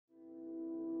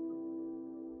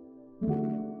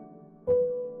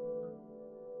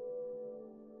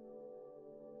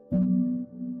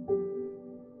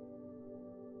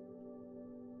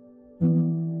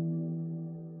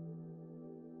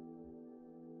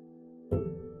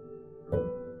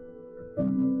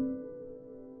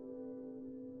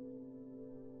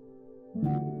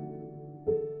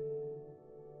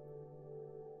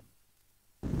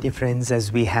Dear friends,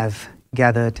 as we have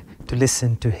gathered to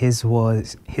listen to His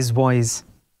voice,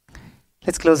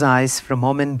 let's close our eyes for a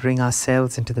moment, bring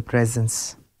ourselves into the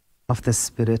presence of the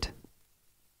Spirit.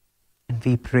 And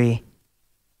we pray,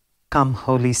 come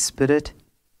Holy Spirit,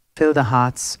 fill the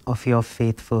hearts of your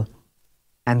faithful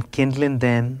and kindle in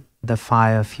them the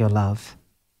fire of your love.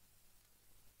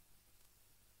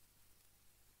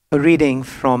 A reading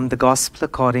from the Gospel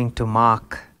according to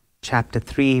Mark, chapter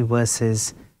 3,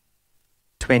 verses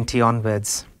 20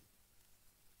 onwards.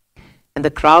 And the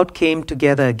crowd came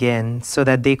together again, so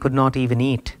that they could not even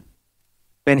eat.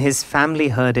 When his family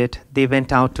heard it, they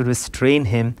went out to restrain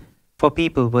him, for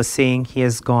people were saying he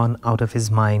has gone out of his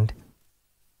mind.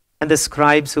 And the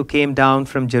scribes who came down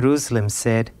from Jerusalem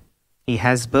said, he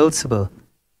has Beelzebul,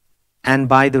 and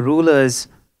by the rulers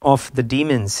of the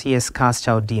demons he has cast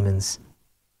out demons.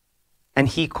 And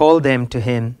he called them to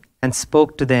him and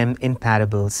spoke to them in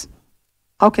parables.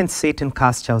 How can Satan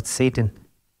cast out Satan?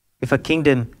 If a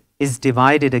kingdom is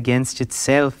divided against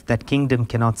itself, that kingdom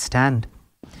cannot stand.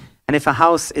 And if a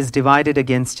house is divided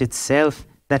against itself,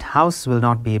 that house will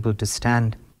not be able to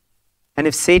stand. And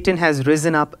if Satan has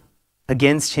risen up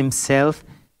against himself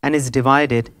and is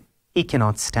divided, he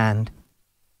cannot stand.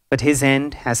 But his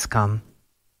end has come.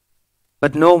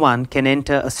 But no one can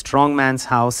enter a strong man's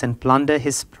house and plunder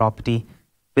his property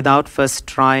without first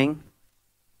tying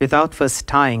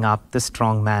up the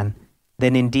strong man.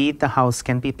 Then indeed the house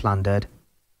can be plundered.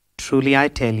 Truly I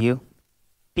tell you,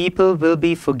 people will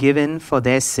be forgiven for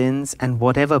their sins and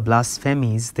whatever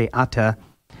blasphemies they utter.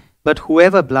 But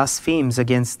whoever blasphemes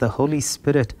against the Holy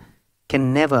Spirit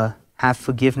can never have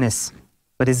forgiveness,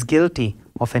 but is guilty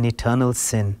of an eternal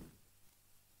sin.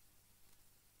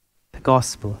 The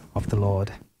Gospel of the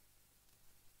Lord.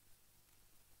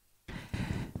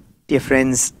 Dear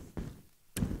friends,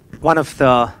 one of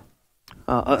the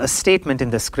a statement in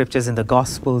the scriptures, in the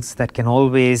Gospels, that can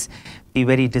always be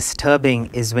very disturbing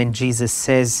is when Jesus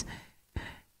says,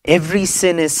 every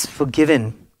sin is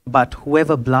forgiven, but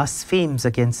whoever blasphemes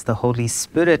against the Holy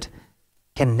Spirit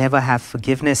can never have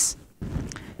forgiveness.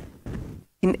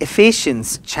 In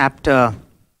Ephesians chapter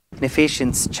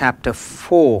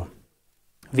 4,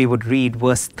 we would read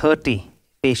verse 30.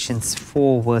 Ephesians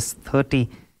 4, verse 30.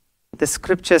 The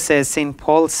scripture says, St.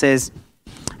 Paul says,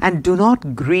 and do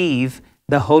not grieve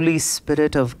the Holy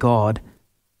Spirit of God,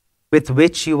 with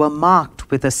which you were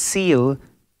marked with a seal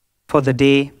for the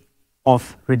day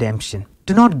of redemption.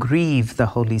 Do not grieve the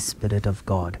Holy Spirit of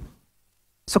God.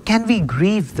 So can we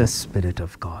grieve the Spirit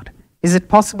of God? Is it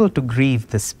possible to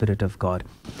grieve the Spirit of God?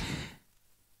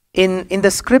 In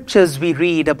the scriptures we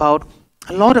read about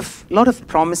a lot of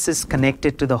promises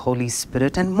connected to the Holy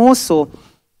Spirit, and more so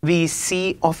we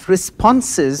see of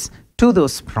responses to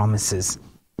those promises.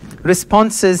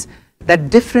 Responses that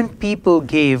different people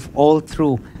gave all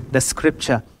through the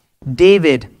scripture.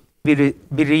 David, we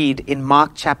read in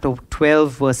Mark chapter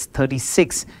 12, verse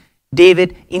 36,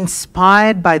 David,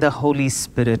 inspired by the Holy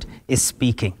Spirit, is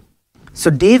speaking. So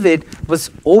David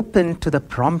was open to the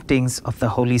promptings of the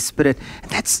Holy Spirit.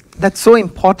 That's so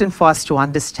important for us to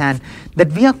understand,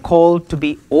 that we are called to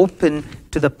be open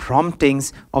to the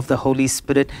promptings of the Holy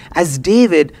Spirit, as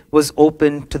David was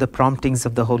open to the promptings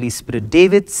of the Holy Spirit.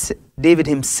 David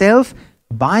himself,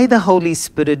 by the Holy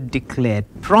Spirit, declared.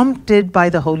 Prompted by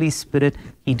the Holy Spirit,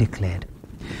 he declared.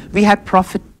 We had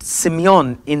Prophet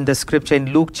Simeon in the scripture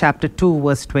in Luke chapter 2,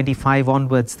 verse 25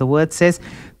 onwards. The word says,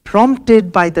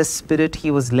 prompted by the Spirit, he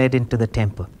was led into the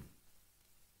temple.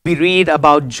 We read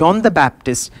about John the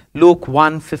Baptist, Luke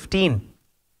 1:15.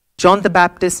 John the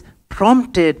Baptist,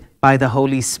 prompted by the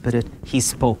Holy Spirit, he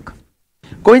spoke.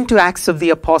 Go into Acts of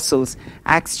the Apostles,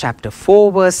 Acts chapter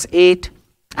 4, verse 8,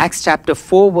 Acts chapter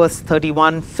 4, verse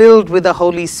 31, filled with the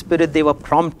Holy Spirit, they were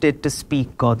prompted to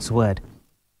speak God's word.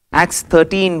 Acts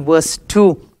 13, verse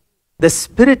 2, the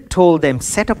Spirit told them,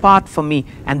 set apart for me,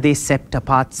 and they set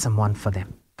apart someone for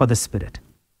them, for the Spirit.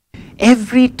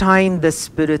 Every time the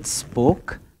Spirit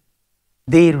spoke,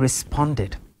 they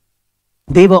responded.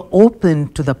 They were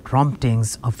open to the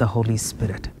promptings of the Holy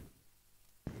Spirit.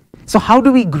 So how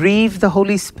do we grieve the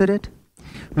Holy Spirit?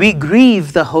 We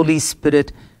grieve the Holy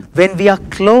Spirit when we are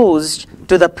closed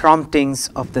to the promptings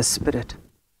of the Spirit.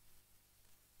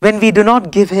 When we do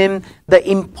not give him the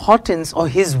importance, or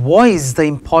his voice the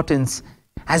importance,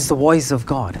 as the voice of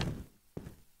God.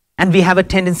 And we have a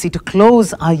tendency to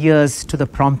close our ears to the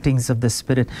promptings of the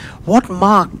Spirit. What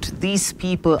marked these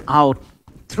people out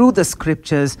through the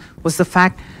scriptures was the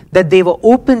fact that they were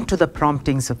open to the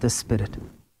promptings of the Spirit.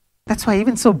 That's why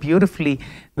even so beautifully,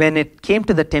 when it came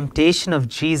to the temptation of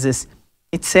Jesus,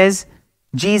 it says,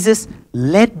 Jesus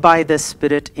led by the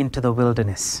Spirit into the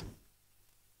wilderness.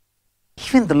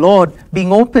 even the Lord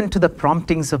being open to the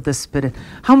promptings of the Spirit,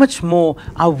 how much more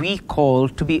are we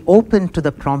called to be open to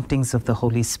the promptings of the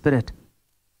Holy Spirit?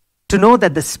 To know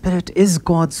that the Spirit is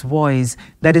God's voice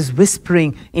that is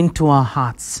whispering into our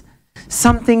hearts,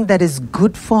 something that is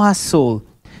good for our soul,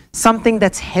 something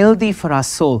that's healthy for our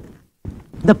soul.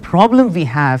 The problem we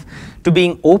have to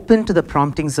being open to the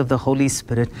promptings of the Holy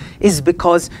Spirit is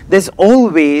because there's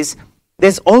always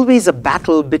a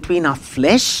battle between our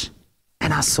flesh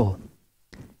and our soul.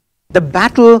 The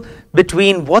battle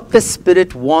between what the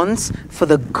Spirit wants for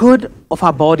the good of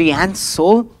our body and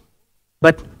soul,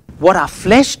 but what our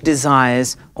flesh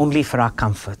desires only for our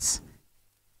comforts.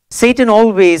 Satan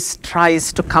always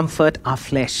tries to comfort our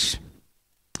flesh,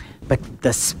 but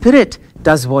the Spirit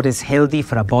does what is healthy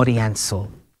for our body and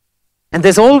soul. And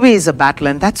there's always a battle,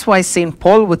 and that's why St.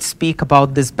 Paul would speak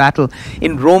about this battle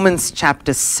in Romans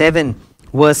chapter 7,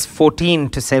 verse 14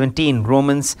 to 17.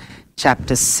 Romans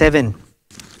chapter 7,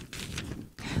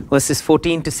 verses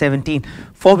 14 to 17.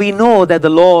 For we know that the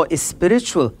law is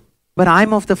spiritual, but I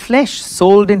am of the flesh,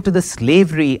 sold into the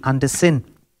slavery under sin.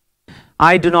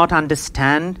 I do not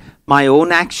understand my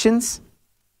own actions,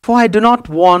 for I do not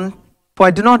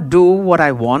do what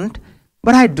I want,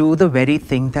 but I do the very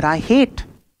thing that I hate.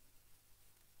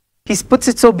 He puts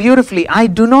it so beautifully. I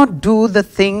do not do the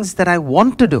things that I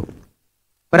want to do,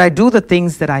 but I do the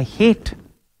things that I hate,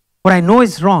 what I know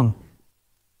is wrong.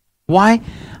 Why?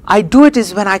 I do it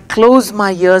is when I close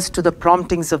my ears to the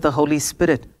promptings of the Holy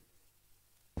Spirit.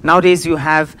 Nowadays you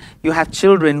have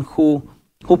children who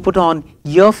put on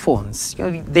earphones.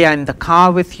 They are in the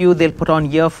car with you, they'll put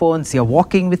on earphones. They're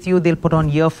walking with you, they'll put on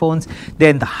earphones. They're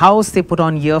in the house, they put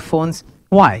on earphones.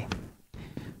 Why?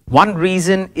 One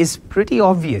reason is pretty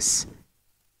obvious.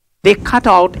 They cut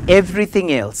out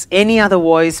everything else, any other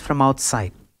voice from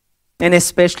outside, and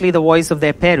especially the voice of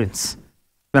their parents.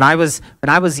 When I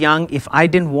was young, if I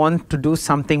didn't want to do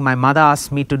something my mother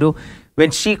asked me to do, when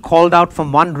she called out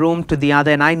from one room to the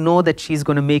other and I know that she's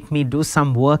going to make me do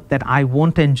some work that I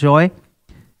won't enjoy,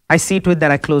 I see to it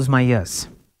that I close my ears.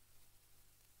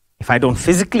 If I don't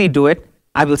physically do it,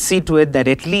 I will see to it that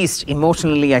at least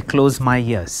emotionally I close my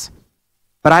ears.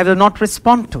 But I will not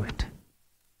respond to it.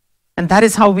 And that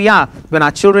is how we are. When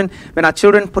our children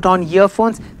put on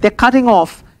earphones, they're cutting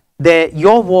off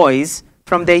your voice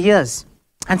from their ears.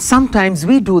 And sometimes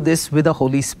we do this with the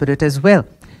Holy Spirit as well.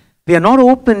 We are not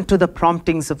open to the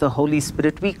promptings of the Holy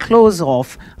Spirit. We close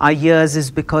off our ears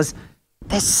is because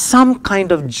there's some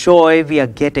kind of joy we are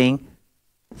getting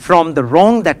from the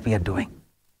wrong that we are doing.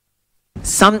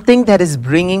 Something that is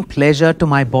bringing pleasure to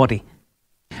my body.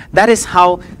 That is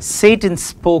how Satan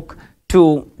spoke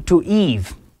to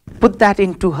Eve. Put that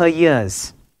into her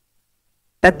ears.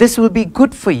 That this will be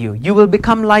good for you. You will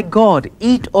become like God.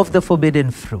 Eat of the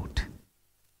forbidden fruit.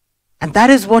 And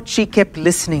that is what she kept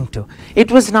listening to.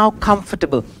 It was now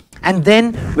comfortable. And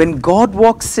then when God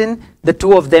walks in, the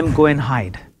two of them go and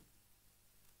hide.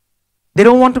 They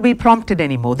don't want to be prompted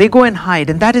anymore. They go and hide.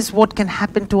 And that is what can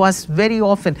happen to us very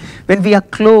often when we are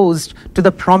closed to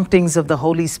the promptings of the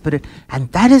Holy Spirit.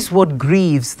 And that is what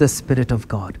grieves the Spirit of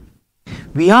God.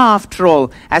 We are, after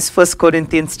all, as 1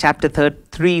 Corinthians chapter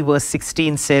 3 verse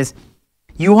 16 says,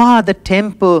 you are the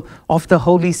temple of the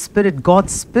Holy Spirit.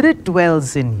 God's Spirit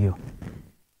dwells in you.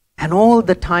 And all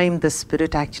the time the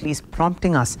Spirit actually is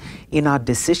prompting us. In our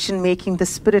decision making, the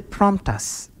Spirit prompts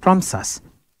us.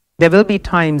 There will be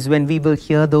times when we will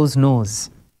hear those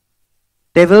no's.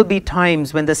 There will be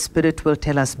times when the Spirit will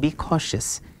tell us, be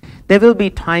cautious. There will be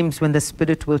times when the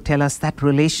Spirit will tell us that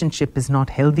relationship is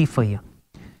not healthy for you.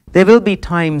 There will be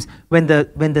times when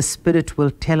the Spirit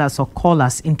will tell us or call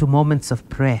us into moments of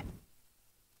prayer.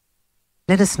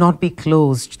 Let us not be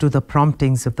closed to the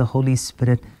promptings of the Holy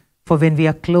Spirit. For when we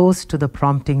are close to the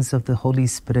promptings of the Holy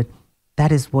Spirit,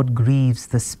 that is what grieves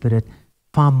the Spirit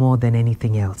far more than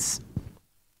anything else.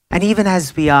 And even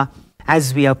as we are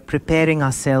preparing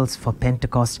ourselves for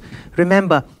Pentecost,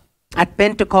 remember, at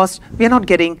Pentecost, we are not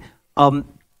getting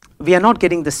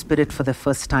the Spirit for the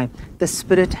first time. The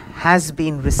Spirit has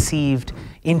been received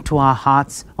into our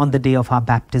hearts on the day of our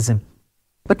baptism.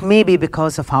 But maybe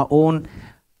because of our own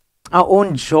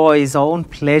joys, our own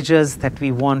pleasures that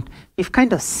we want, we've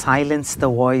kind of silenced the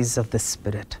voice of the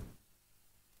Spirit.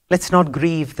 Let's not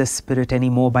grieve the Spirit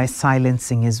anymore by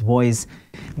silencing His voice.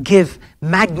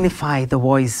 Magnify the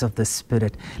voice of the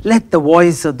Spirit. Let the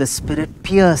voice of the Spirit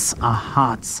pierce our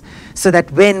hearts so that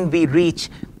when we reach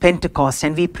Pentecost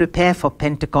and we prepare for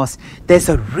Pentecost, there's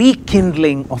a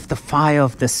rekindling of the fire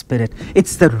of the Spirit.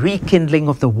 It's the rekindling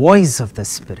of the voice of the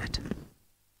Spirit.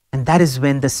 And that is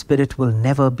when the Spirit will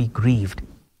never be grieved.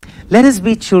 Let us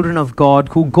be children of God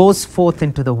who goes forth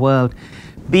into the world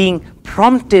being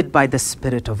prompted by the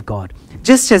Spirit of God.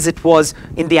 Just as it was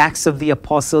in the Acts of the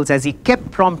Apostles, as he kept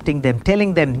prompting them,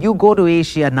 telling them, you go to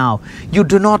Asia now, you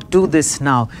do not do this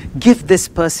now, give this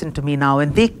person to me now.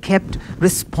 And they kept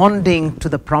responding to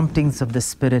the promptings of the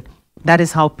Spirit. That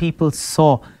is how people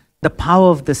saw the power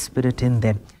of the Spirit in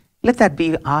them. Let that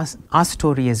be our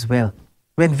story as well.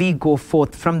 When we go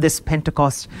forth from this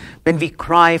Pentecost, when we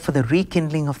cry for the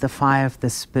rekindling of the fire of the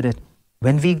Spirit,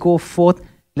 when we go forth,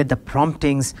 let the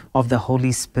promptings of the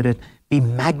Holy Spirit be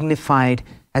magnified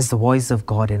as the voice of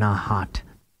God in our heart.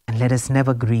 And let us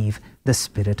never grieve the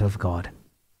Spirit of God.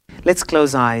 Let's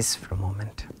close our eyes for a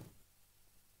moment.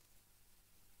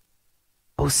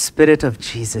 O Spirit of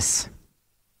Jesus,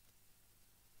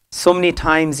 so many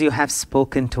times you have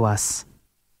spoken to us,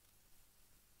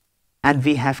 and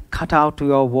we have cut out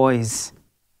your voice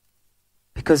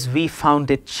because we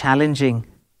found it challenging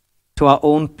to our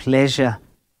own pleasure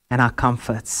and our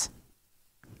comforts.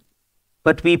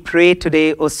 But we pray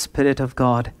today, O Spirit of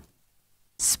God,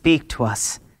 speak to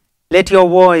us. Let your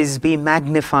voice be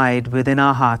magnified within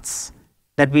our hearts,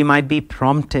 that we might be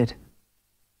prompted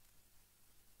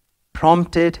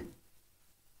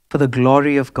for the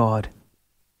glory of God,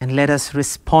 and let us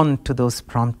respond to those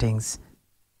promptings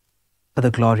for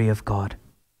the glory of God.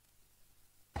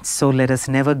 And so let us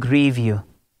never grieve you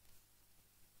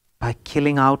by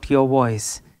killing out your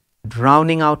voice,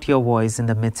 drowning out your voice in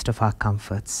the midst of our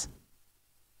comforts.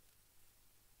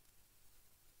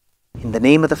 In the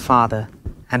name of the Father,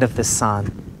 and of the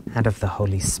Son, and of the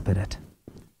Holy Spirit.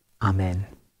 Amen.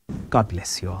 God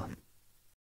bless you all.